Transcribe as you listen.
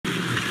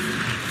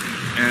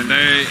And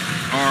they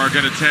are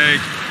going to take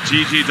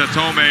Gigi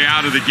Datome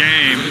out of the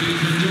game.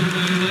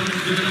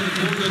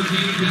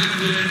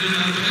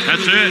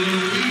 That's it.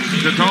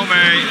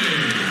 Datome,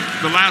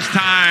 the last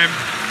time,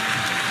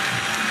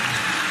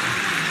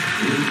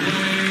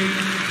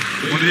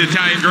 one of the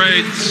Italian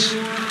greats.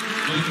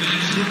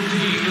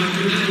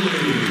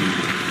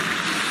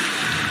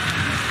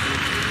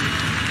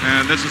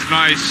 And this is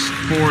nice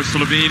for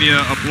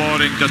Slovenia,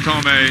 applauding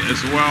Datome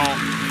as well.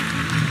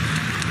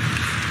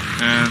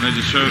 And they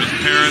just showed his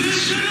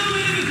parents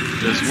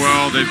as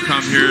well. They've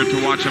come here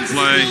to watch him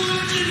play.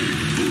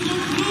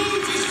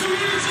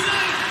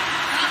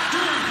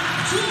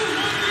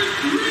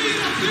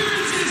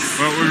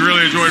 But we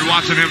really enjoyed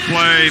watching him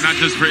play, not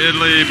just for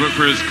Italy, but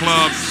for his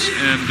clubs.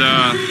 And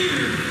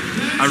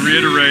I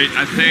reiterate,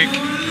 I think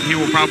he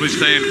will probably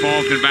stay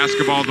involved in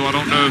basketball, though I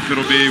don't know if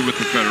it'll be with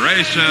the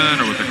federation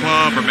or with the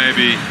club or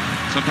maybe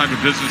some type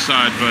of business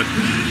side, but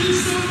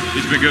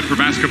he's been good for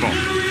basketball.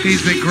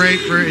 He's been great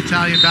for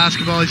Italian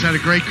basketball. He's had a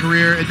great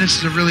career, and this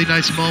is a really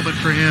nice moment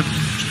for him.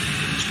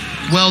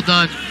 Well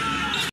done.